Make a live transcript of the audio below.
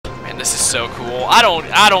this is so cool. I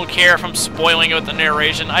don't care if I'm spoiling it with the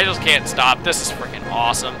narration. I just can't stop. This is freaking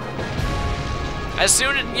awesome. As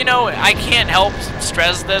soon as, you know, I can't help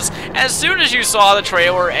stress this. As soon as you saw the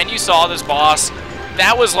trailer and you saw this boss,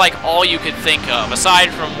 that was like all you could think of, aside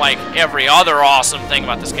from like every other awesome thing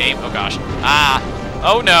about this game. Oh gosh.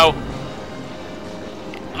 Oh no.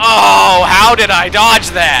 Oh, how did I dodge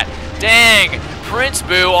that? Dang. Prince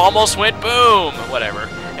Boo almost went boom. Whatever.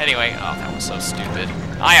 Anyway, oh, that was so stupid.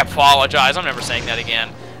 I apologize. I'm never saying that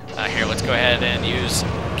again. Here, let's go ahead and use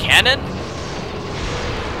cannon.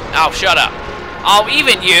 Oh, shut up. Oh,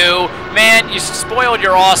 even you. Man, you spoiled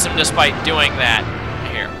your awesomeness by doing that.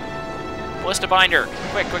 Here. Ballista binder.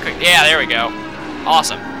 Quick, quick, quick. Yeah, there we go.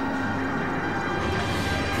 Awesome.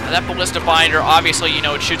 Now, that ballista binder, obviously, you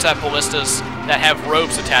know, it shoots at ballistas that have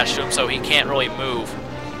ropes attached to them, so he can't really move.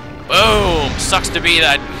 Boom! Sucks to be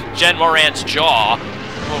that Jen Moran's jaw.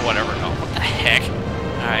 Oh, whatever. Oh, what the heck?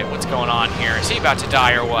 Alright, what's going on here? Is he about to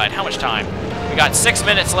die or what? How much time? We got 6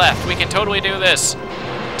 minutes left. We can totally do this.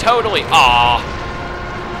 Totally. Aw.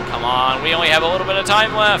 Come on. We only have a little bit of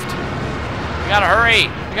time left. We gotta hurry.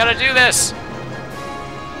 We gotta do this.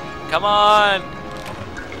 Come on.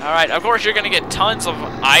 Alright, of course you're gonna get tons of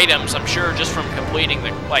items, I'm sure, just from completing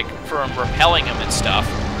the, like, from repelling him and stuff.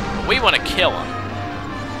 We want to kill him.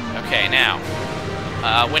 Okay, now.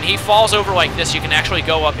 When he falls over like this, you can actually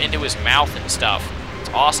go up into his mouth and stuff. It's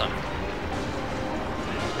awesome.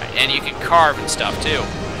 Right, and you can carve and stuff, too.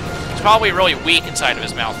 He's probably really weak inside of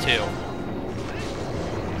his mouth, too.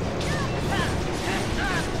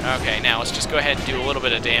 Okay, now let's just go ahead and do a little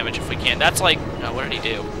bit of damage if we can. That's like... what did he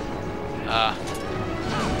do?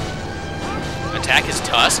 Attack his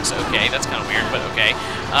tusks? Okay, that's kind of weird, but okay.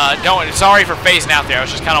 Sorry for phasing out there. I was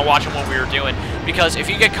just kind of watching what we were doing. Because if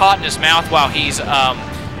you get caught in his mouth while he's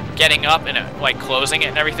getting up and like closing it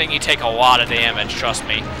and everything, you take a lot of damage, trust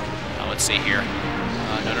me. Let's see here.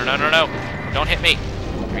 No. Don't hit me.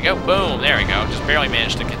 There we go. Boom. There we go. Just barely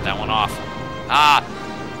managed to get that one off.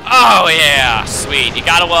 Oh, yeah. Sweet. You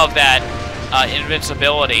gotta love that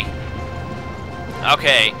invincibility.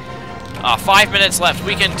 Okay. 5 minutes left.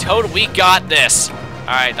 We got this.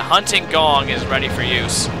 Alright, the hunting gong is ready for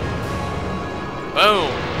use. Boom.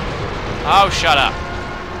 Oh, shut up.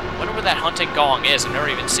 I wonder where that hunting gong is. I've never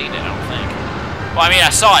even seen it, I don't think. Well, I mean,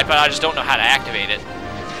 I saw it, but I just don't know how to activate it.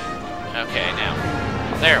 Okay, now.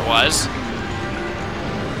 There it was.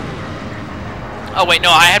 Oh, wait,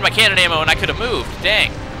 no, I had my cannon ammo and I could have moved.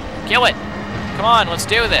 Dang. Kill it. Come on, let's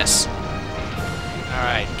do this.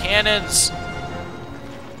 Alright, cannons.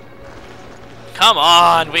 Come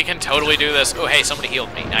on, we can totally do this. Oh, hey, somebody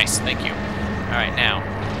healed me. Nice, thank you. Alright, now.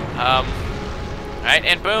 Alright,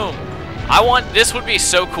 and boom. This would be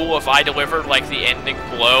so cool if I delivered, like, the ending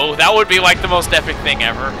blow. That would be, like, the most epic thing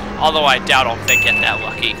ever. Although I doubt I'll get that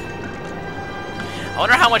lucky. I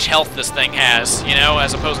wonder how much health this thing has, you know,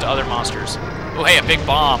 as opposed to other monsters. Oh, hey, a big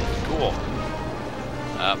bomb. Cool.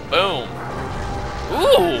 Boom.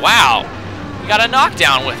 Ooh, wow. We got a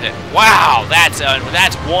knockdown with it. Wow, that's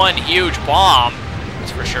one huge bomb.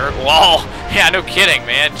 That's for sure. Lol. Yeah, no kidding,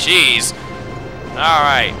 man. Jeez.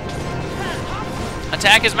 Alright.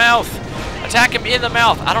 Attack his mouth. Attack him in the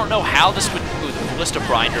mouth. I don't know how this would... Ooh, the ballista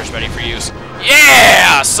binder is ready for use.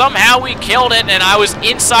 Yeah! Somehow we killed it and I was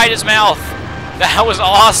inside his mouth. That was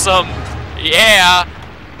awesome. Yeah.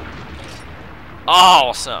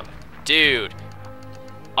 Awesome. Dude.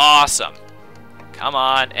 Awesome. Come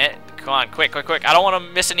on. Come on, quick, quick, quick. I don't want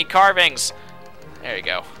to miss any carvings. There you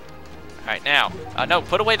go. Alright, now. No,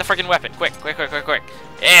 put away the freaking weapon. Quick, quick, quick, quick, quick.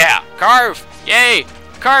 Yeah! Carve! Yay!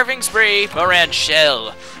 Carving spree! Mohran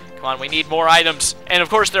shell. Come on, we need more items. And of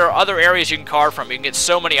course, there are other areas you can carve from. You can get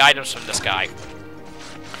so many items from this guy.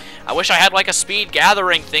 I wish I had like a speed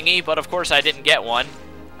gathering thingy, but of course I didn't get one.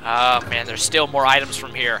 Man, there's still more items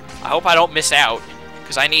from here. I hope I don't miss out,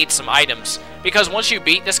 because I need some items. Because once you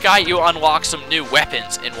beat this guy, you unlock some new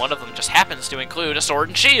weapons, and one of them just happens to include a sword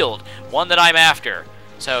and shield, one that I'm after.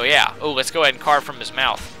 So yeah, oh, let's go ahead and carve from his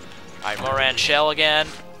mouth. Alright, Mohran shell again.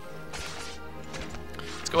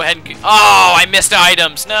 Let's go ahead and... Oh, I missed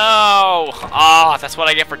items, no! Ah, that's what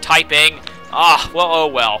I get for typing. Ah, well, oh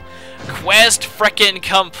well. Quest frickin'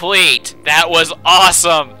 complete. That was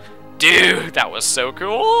awesome. Dude, that was so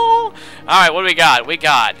cool. Alright, what do we got? We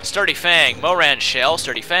got Sturdy Fang, Mohran shell,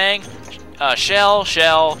 Sturdy Fang, shell,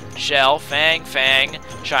 shell, shell, fang, fang,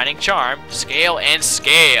 shining charm, scale, and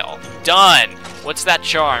scale. Done. What's that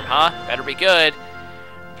charm, huh? Better be good.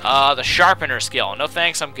 The sharpener skill. No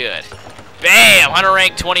thanks, I'm good. Bam! Hunter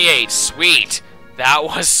rank 28. Sweet. That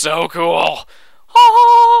was so cool.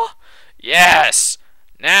 Oh, yes.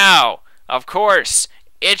 Now, of course,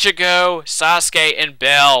 Ichigo, Sasuke, and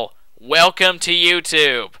Bell. welcome to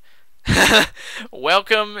YouTube.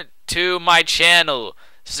 Welcome to my channel.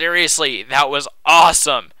 Seriously, that was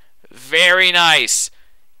awesome. Very nice.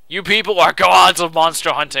 You people are gods of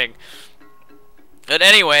monster hunting. But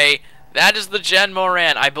anyway, that is the Gen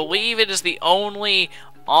Mohran. I believe it is the only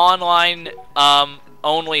online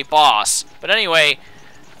only boss. But anyway,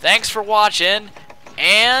 thanks for watching,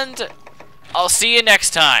 and I'll see you next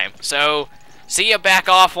time. So, see you back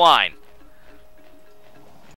offline.